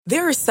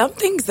There are some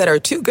things that are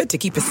too good to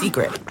keep a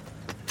secret.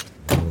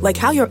 Like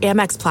how your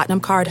Amex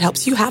Platinum card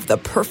helps you have the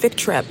perfect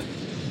trip.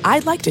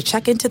 I'd like to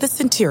check into the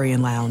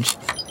Centurion Lounge.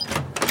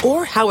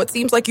 Or how it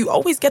seems like you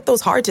always get those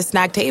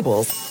hard-to-snag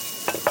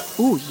tables.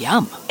 Ooh,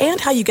 yum.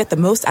 And how you get the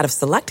most out of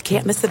select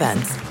can't-miss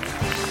events.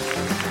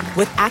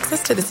 With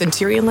access to the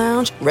Centurion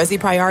Lounge, Resi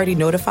Priority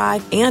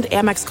Notified, and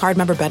Amex card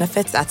member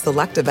benefits at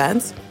select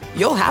events,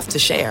 you'll have to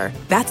share.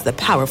 That's the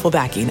powerful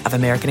backing of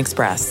American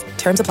Express.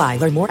 Terms apply.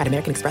 Learn more at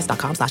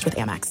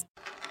americanexpress.com/withAmex.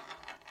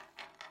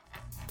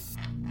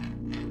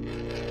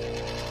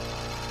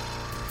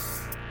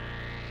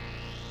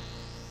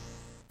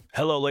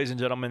 Hello, ladies and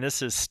gentlemen.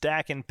 This is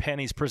Stacking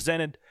Pennies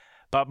presented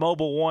by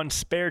Mobile One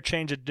Spare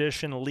Change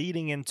Edition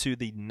leading into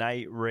the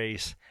night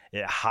race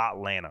at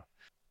Hotlanta.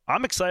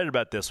 I'm excited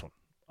about this one.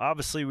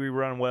 Obviously, we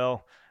run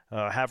well,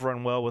 have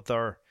run well with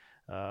our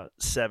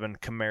 7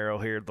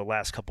 Camaro here the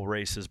last couple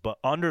races, but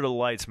under the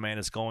lights, man,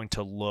 it's going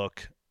to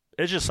look –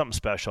 it's just something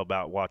special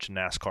about watching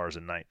NASCARs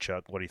at night.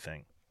 Chuck, what do you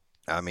think?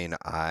 I mean,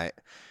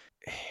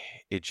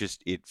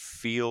 it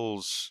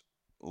feels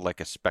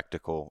like a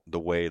spectacle, the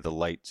way the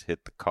lights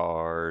hit the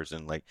cars,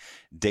 and like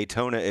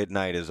Daytona at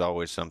night is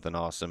always something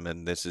awesome,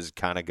 and this has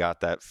kind of got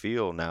that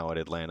feel now at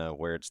Atlanta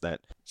where it's that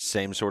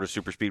same sort of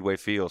super speedway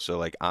feel. So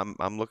like I'm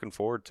looking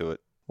forward to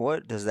it.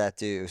 What does that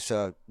do?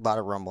 So a lot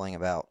of rumbling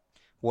about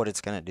what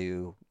it's going to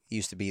do.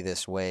 Used to be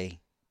this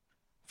way,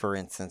 for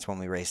instance, when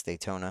we raced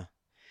Daytona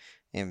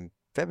in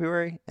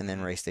February and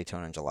then raced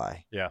Daytona in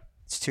July. Yeah.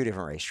 It's 2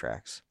 different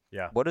racetracks.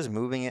 Yeah. What does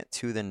moving it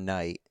to the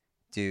night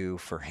do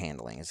for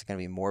handling? Is it going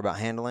to be more about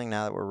handling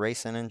now that we're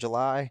racing in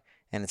July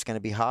and it's going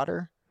to be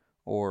hotter?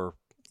 Or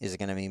is it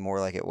going to be more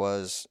like it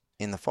was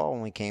in the fall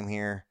when we came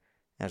here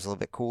and it was a little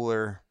bit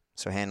cooler,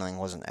 so handling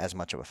wasn't as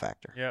much of a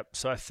factor? Yep.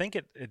 So I think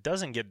it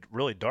doesn't get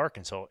really dark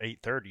until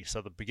 8:30.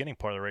 So the beginning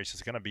part of the race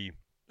is going to be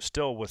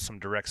still with some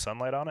direct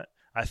sunlight on it.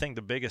 I think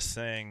the biggest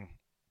thing,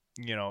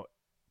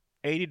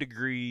 80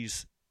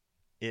 degrees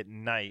at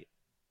night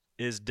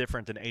is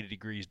different than 80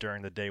 degrees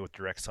during the day with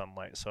direct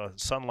sunlight. So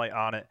sunlight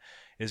on it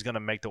is going to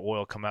make the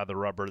oil come out of the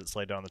rubber that's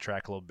laid down on the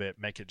track a little bit,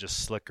 make it just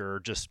slicker,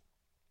 just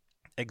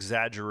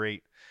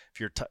exaggerate. If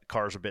your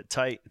car's a bit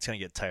tight, it's going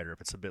to get tighter.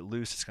 If it's a bit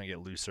loose, it's going to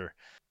get looser.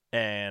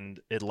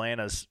 And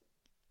Atlanta's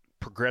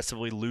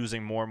progressively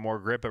losing more and more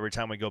grip every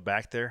time we go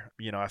back there.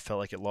 I felt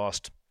like it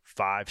lost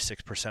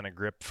 5-6% of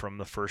grip from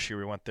the first year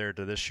we went there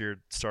to this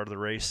year, start of the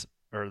race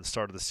or the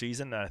start of the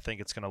season. And I think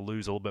it's going to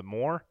lose a little bit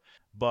more,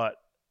 but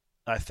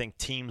I think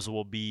teams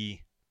will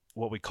be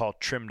what we call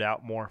trimmed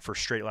out more for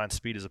straight line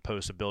speed as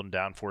opposed to building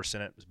downforce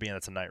in it, being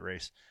it's a night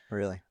race.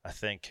 Really? I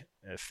think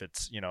if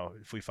it's,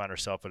 if we find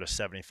ourselves at a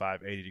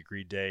 75, 80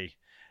 degree day,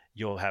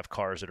 you'll have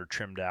cars that are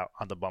trimmed out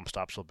on the bump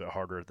stops a little bit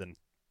harder than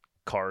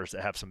cars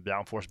that have some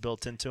downforce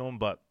built into them.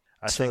 But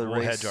I think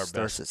we'll hedge our best.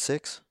 Starts at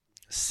 6?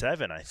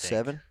 7, I think.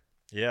 7?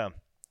 Yeah.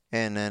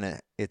 And then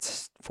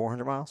it's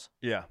 400 miles?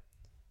 Yeah.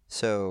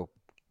 So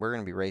we're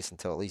going to be racing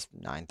until at least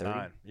 9:30.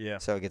 9, yeah.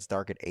 So it gets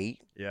dark at 8.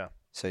 Yeah.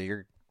 So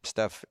your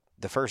stuff,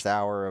 the first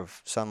hour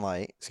of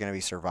sunlight is going to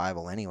be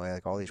survival anyway,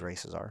 like all these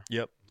races are.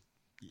 Yep.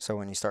 So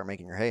when you start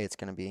making your hay, it's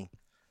going to be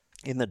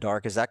in the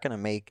dark. Is that going to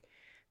make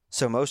 –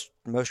 so most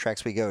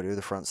tracks we go to,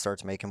 the front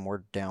starts making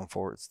more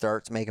downforce,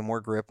 starts making more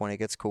grip when it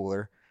gets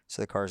cooler,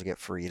 so the cars get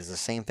free. Does the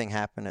same thing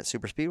happen at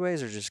super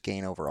speedways or just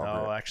gain overall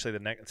grip? No, actually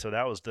so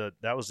that was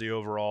the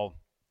overall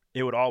 –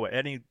 it would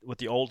always – with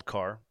the old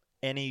car,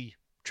 any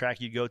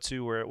track you go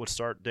to where it would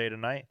start day to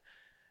night,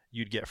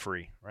 you'd get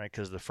free, right?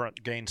 Because the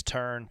front gains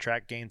turn,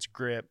 track gains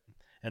grip,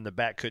 and the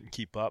back couldn't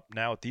keep up.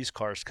 Now with these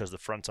cars, because the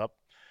front's up,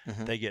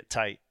 they get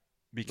tight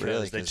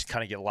because they just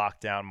kind of get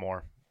locked down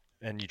more.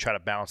 And you try to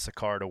balance the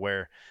car to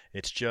where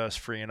it's just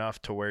free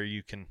enough to where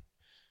you can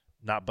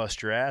not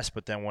bust your ass,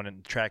 but then when the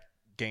track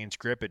gains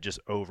grip, it just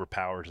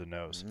overpowers the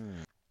nose.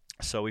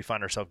 So we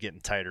find ourselves getting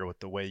tighter with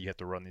the way you have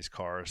to run these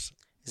cars.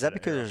 Is that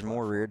because there's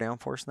more rear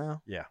downforce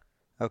now? Yeah.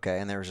 Okay,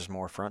 and there was just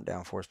more front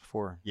downforce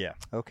before? Yeah.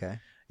 Okay.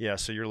 Yeah,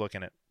 so you're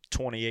looking at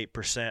 28%,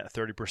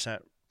 30%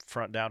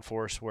 front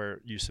downforce where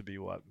it used to be,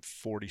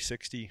 40,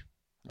 60?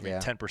 I mean,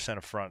 10%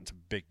 of front is a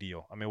big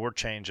deal. I mean, we're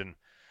changing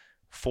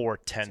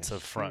 4/10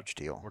 of front. Huge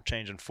deal. We're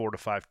changing 4 to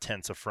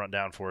 5/10 of front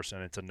downforce,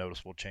 and it's a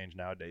noticeable change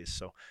nowadays.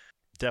 So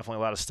definitely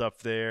a lot of stuff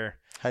there.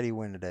 How do you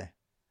win today?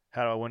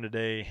 How do I win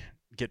today?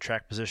 Get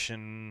track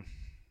position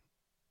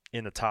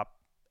in the top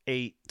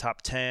 8,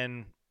 top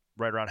 10,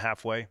 right around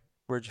halfway.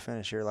 Where'd you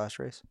finish your last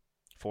race?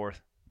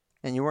 4th.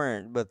 And you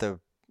weren't, but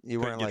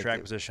you weren't get like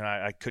track position.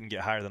 I couldn't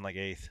get higher than like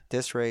 8th.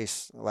 This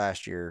race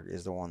last year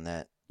is the one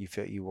that you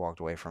feel you walked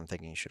away from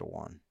thinking you should have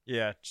won.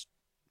 Yeah.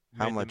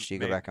 How much do you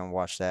go back and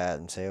watch that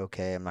and say,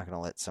 okay, I'm not going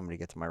to let somebody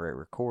get to my right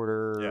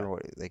recorder? Yeah. Or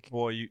what,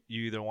 well, you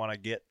either want to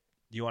get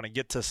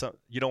to some.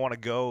 You don't want to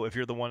go if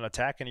you're the one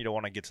attacking. You don't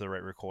want to get to the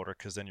right recorder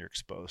because then you're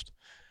exposed,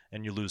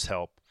 and you lose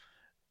help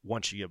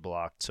once you get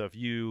blocked. So if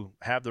you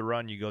have the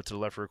run, you go to the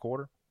left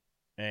recorder,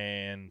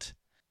 and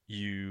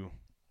you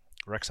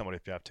wreck somebody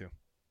if you have to.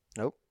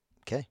 Nope.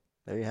 Okay,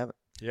 there you have it.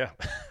 Yeah,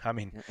 I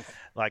mean,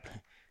 like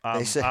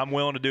I'm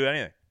willing to do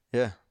anything.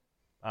 Yeah.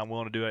 I'm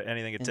willing to do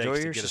anything it Enjoy takes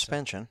to your get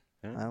suspension.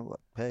 Yeah.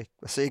 Hey,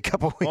 I'll see you a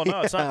couple weeks. Well,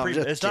 no, it's not.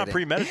 It's not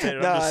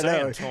premeditated. I'm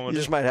just saying. You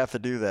just might have to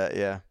do that.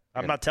 Yeah.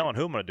 I'm not telling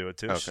who I'm going to do it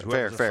to.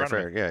 Okay.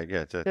 Fair.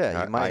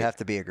 Yeah. You might have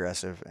to be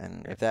aggressive,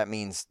 and if that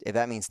means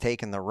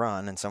taking the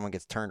run and someone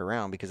gets turned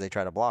around because they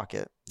try to block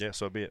it. Yeah,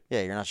 so be it.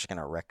 Yeah, you're not just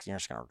gonna wreck. You're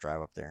just gonna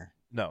drive up there,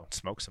 No,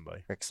 smoke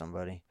somebody. wreck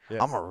somebody.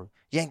 Yeah. I'm gonna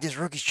yank this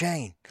rookie's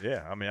chain.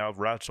 Yeah, I mean, I'll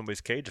route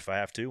somebody's cage if I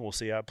have to. We'll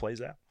see how it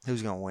plays out.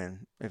 Who's gonna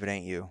win if it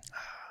ain't you?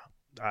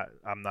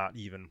 I'm not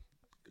even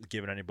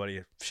giving anybody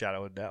a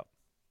shadow of doubt.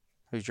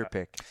 Who's your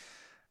pick?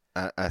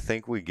 I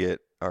think we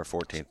get our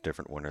 14th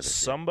different winner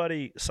this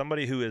year.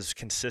 Somebody who is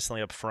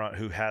consistently up front,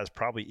 who has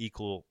probably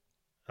equal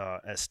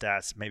as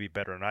stats, maybe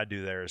better than I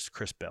do. There is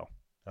Chris Bell.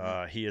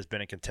 He has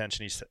been in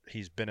contention.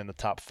 He's been in the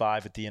top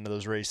 5 at the end of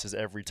those races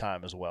every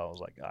time as well as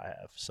like I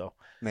have. So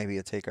maybe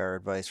you'll take our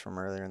advice from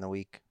earlier in the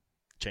week.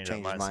 Change his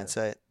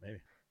mindset. Maybe.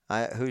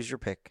 Who's your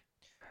pick?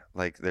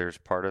 Like, there's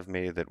part of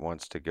me that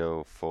wants to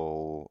go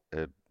full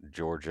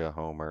Georgia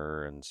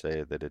homer and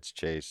say that it's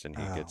Chase and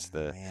he gets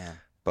the.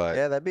 Man. But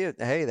yeah, that'd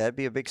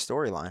be a big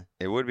storyline.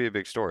 It would be a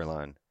big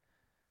storyline.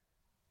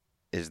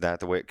 Is that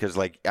the way? Because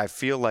like I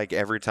feel like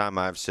every time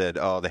I've said,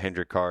 "Oh, the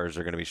Hendrick cars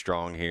are going to be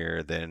strong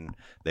here," then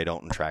they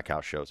don't, and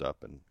Trackhouse shows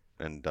up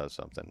and does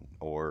something,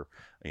 or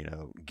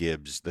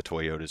Gibbs, the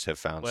Toyotas have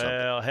found something.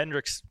 Well,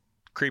 Hendrick's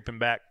creeping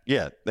back.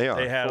 Yeah, they are.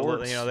 They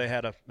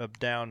had a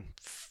down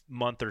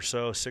month or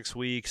so, 6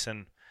 weeks,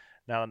 and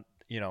now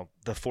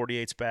the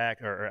 48's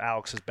back, or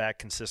Alex is back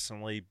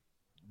consistently.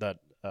 That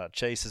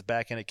Chase is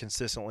back in it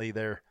consistently.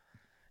 There,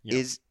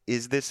 is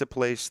this a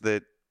place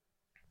that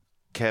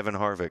Kevin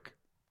Harvick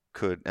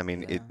could? I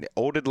mean,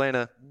 old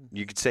Atlanta,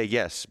 you could say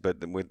yes, but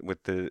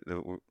with the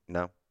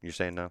no, you're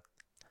saying no.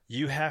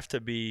 You have to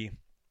be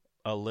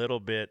a little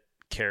bit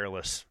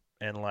careless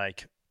and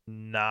like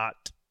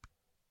not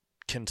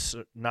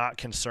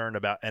concerned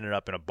about ending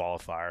up in a ball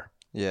of fire.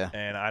 Yeah.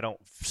 And I don't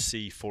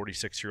see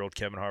 46-year-old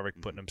Kevin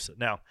Harvick putting himself.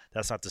 Now,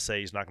 that's not to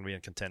say he's not going to be in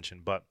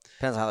contention, but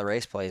depends on how the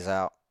race plays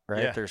out.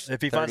 Right? Yeah.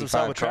 If he finds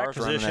himself with track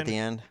position at the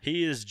end,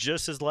 he is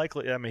just as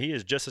likely. I mean, he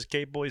is just as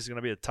capable. He's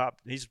going to be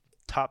he's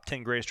top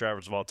 10 greatest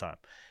drivers of all time.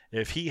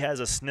 If he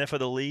has a sniff of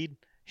the lead,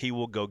 he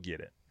will go get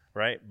it,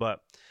 right? But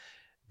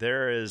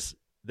there is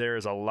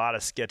a lot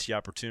of sketchy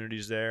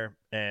opportunities there,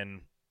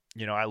 and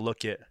I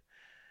look at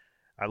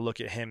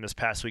him this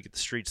past week at the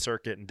street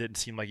circuit and didn't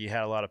seem like he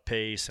had a lot of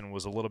pace and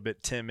was a little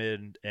bit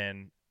timid.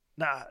 And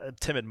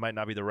timid might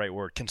not be the right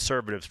word.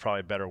 Conservative is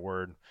probably a better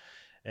word.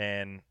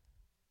 And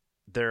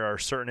there are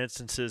certain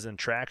instances in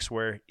tracks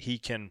where he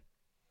can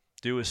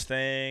do his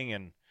thing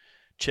and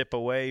chip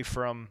away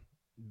from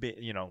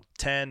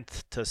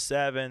 10th to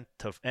 7th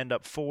to end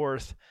up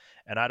 4th,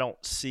 and I don't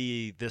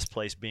see this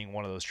place being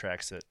one of those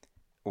tracks that.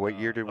 What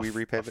year did we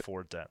repave it?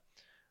 Afford that.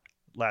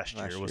 Last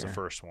year was the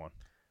first one.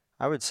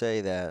 I would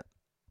say that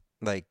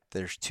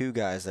there's 2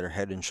 guys that are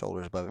head and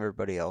shoulders above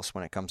everybody else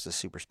when it comes to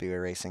super speedway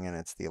racing, and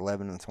it's the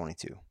 11 and the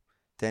 22.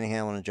 Denny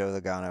Hamlin and Joe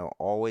Logano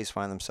always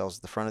find themselves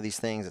at the front of these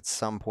things at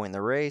some point in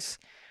the race,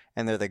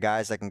 and they're the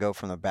guys that can go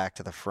from the back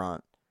to the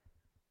front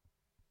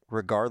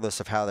regardless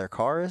of how their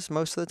car is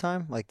most of the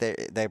time. Like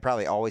they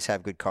probably always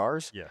have good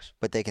cars, yes,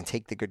 but they can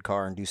take the good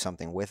car and do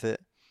something with it.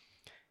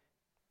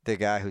 The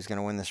guy who's going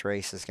to win this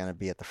race is going to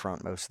be at the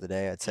front most of the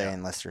day, I'd say,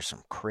 unless there's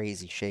some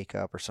crazy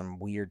shakeup or some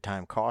weird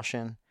time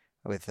caution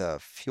with a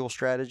fuel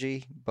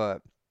strategy.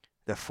 But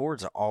the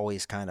Fords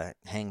always kind of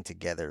hang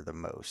together the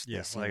most.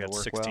 Yeah, they got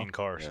 16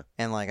 cars. Yeah.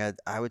 And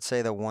I would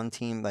say the one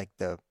team,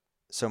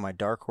 so my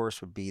dark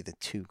horse would be the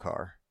 2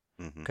 car,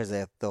 because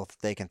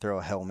they can throw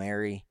a Hail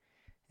Mary,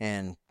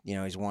 and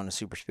he's won a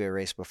super speedway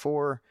race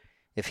before.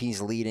 If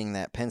he's leading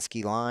that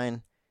Penske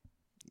line,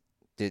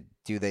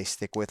 do they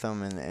stick with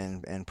him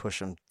and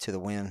push him to the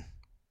win?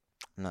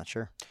 I'm not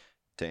sure.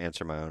 To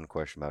answer my own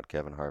question about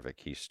Kevin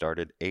Harvick, he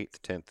started 8th,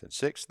 10th, and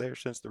 6th there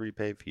since the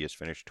repave. He has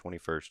finished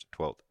 21st,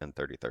 12th, and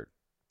 33rd.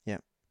 Yeah.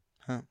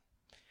 Huh.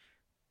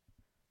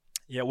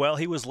 Yeah, well,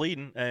 he was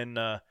leading, and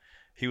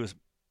he was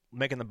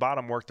making the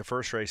bottom work the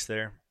first race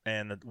there,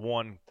 and the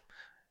one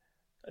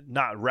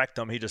not wrecked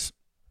him. He just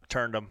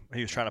turned him.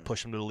 He was trying to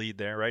push him to the lead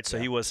there, right? So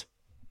he was,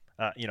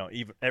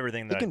 even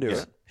everything that he can do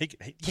it.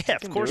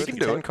 Of course he can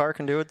do it. The 10 car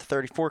can do it. The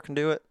 34 can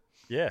do it.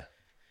 Yeah.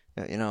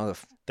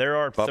 There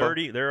are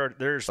Bubba.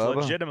 There's Bubba.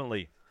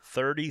 legitimately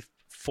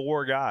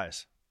 34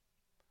 guys.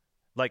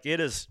 Like it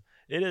is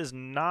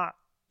not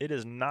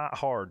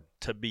hard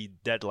to be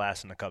dead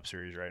last in the Cup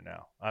Series right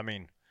now. I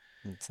mean,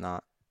 it's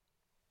not.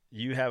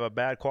 You have a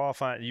bad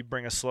qualifying, you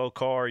bring a slow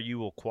car, you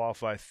will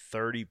qualify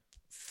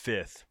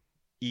 35th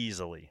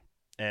easily.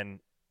 And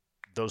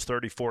those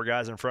 34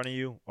 guys in front of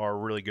you are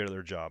really good at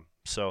their job.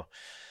 So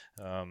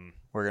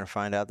we're going to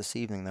find out this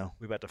evening, though.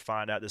 We're about to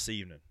find out this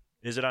evening.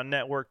 Is it on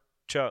network,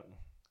 Chuck,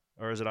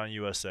 or is it on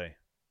USA?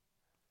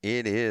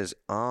 It is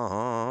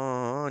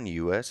on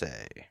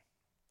USA.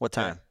 What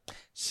time?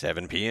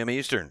 7 p.m.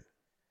 Eastern.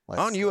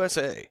 On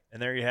USA.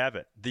 And there you have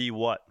it. The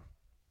what?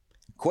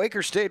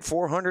 Quaker State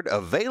 400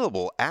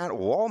 available at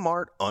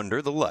Walmart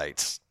under the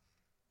lights.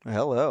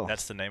 Hello.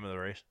 That's the name of the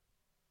race.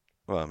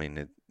 Well, I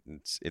mean,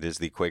 it is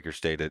the Quaker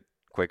State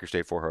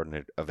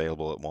 400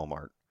 available at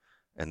Walmart,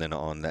 and then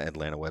on the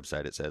Atlanta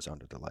website it says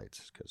Under the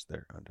Lights because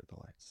they're under the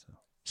lights.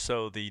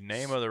 So the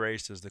name of the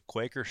race is the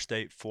Quaker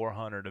State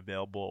 400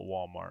 available at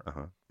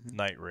Walmart.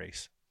 Night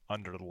race.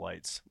 Under the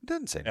Lights. It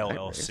doesn't say LLC.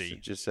 night race.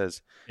 It just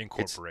says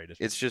Incorporated.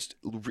 It's just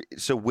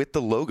so with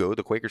the logo,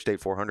 the Quaker State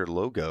 400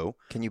 logo,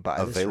 can you buy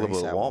available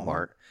this race at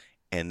Walmart,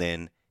 and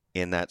then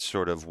in that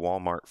sort of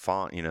Walmart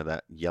font,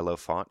 that yellow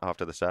font off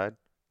to the side,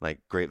 like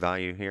great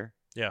value here.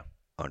 Yeah.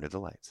 Under the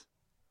Lights.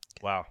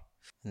 Wow.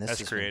 And this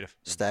That's is creative.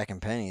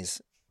 Stacking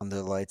Pennies Under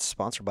the Lights,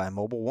 sponsored by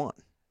Mobile One.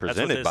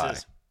 Presented by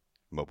is.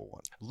 Mobile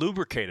One.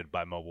 Lubricated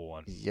by Mobile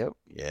One. Yep.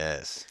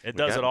 Yes. It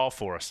does it all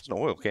for us. There's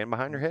an oil can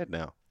behind your head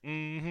now.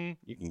 Mm-hmm.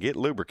 You can get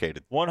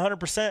lubricated.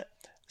 100%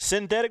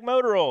 synthetic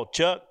motor oil,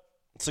 Chuck.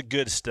 It's the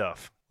good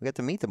stuff. We got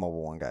to meet the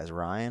Mobile One guys,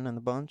 Ryan and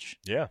the bunch.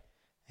 Yeah.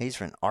 He's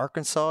from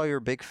Arkansas. You're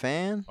a big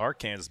fan.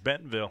 Arkansas,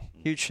 Bentonville.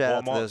 Huge shout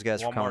out to those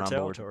guys for coming Walmart on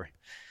board. territory.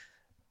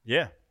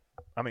 Yeah.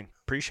 I mean,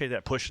 appreciate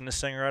that, pushing this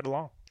thing right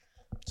along.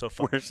 So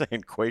fun. We're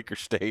saying Quaker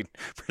State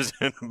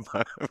presented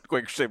by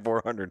Quaker State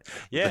 400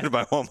 Yeah. presented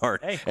by Walmart.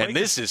 Hey, and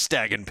this is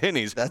Stacking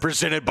Pennies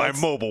presented by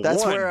Mobile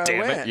That's One. where I Damn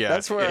went. it. Yeah.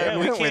 That's where I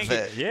we went can't with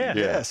get- it. yeah.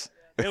 Yes.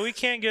 Yeah, we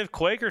can't give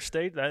Quaker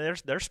State.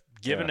 They're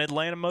giving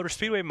Atlanta Motor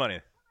Speedway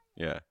money.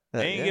 Yeah.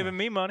 They ain't giving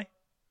me money.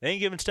 They ain't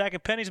giving Stacking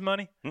Pennies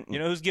money. You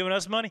know who's giving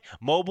us money?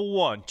 Mobile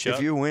One, Chuck.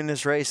 If you win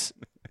this race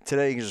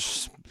today, you can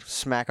just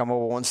smack a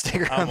Mobile One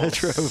sticker I'm on the gonna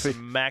trophy.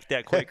 smack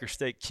that Quaker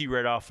State key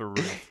right off the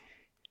roof.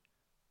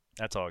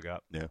 That's all I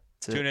got. Yeah.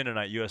 That's it. Tune in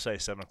tonight, USA,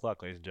 7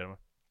 o'clock, ladies and gentlemen.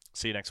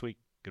 See you next week.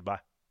 Goodbye.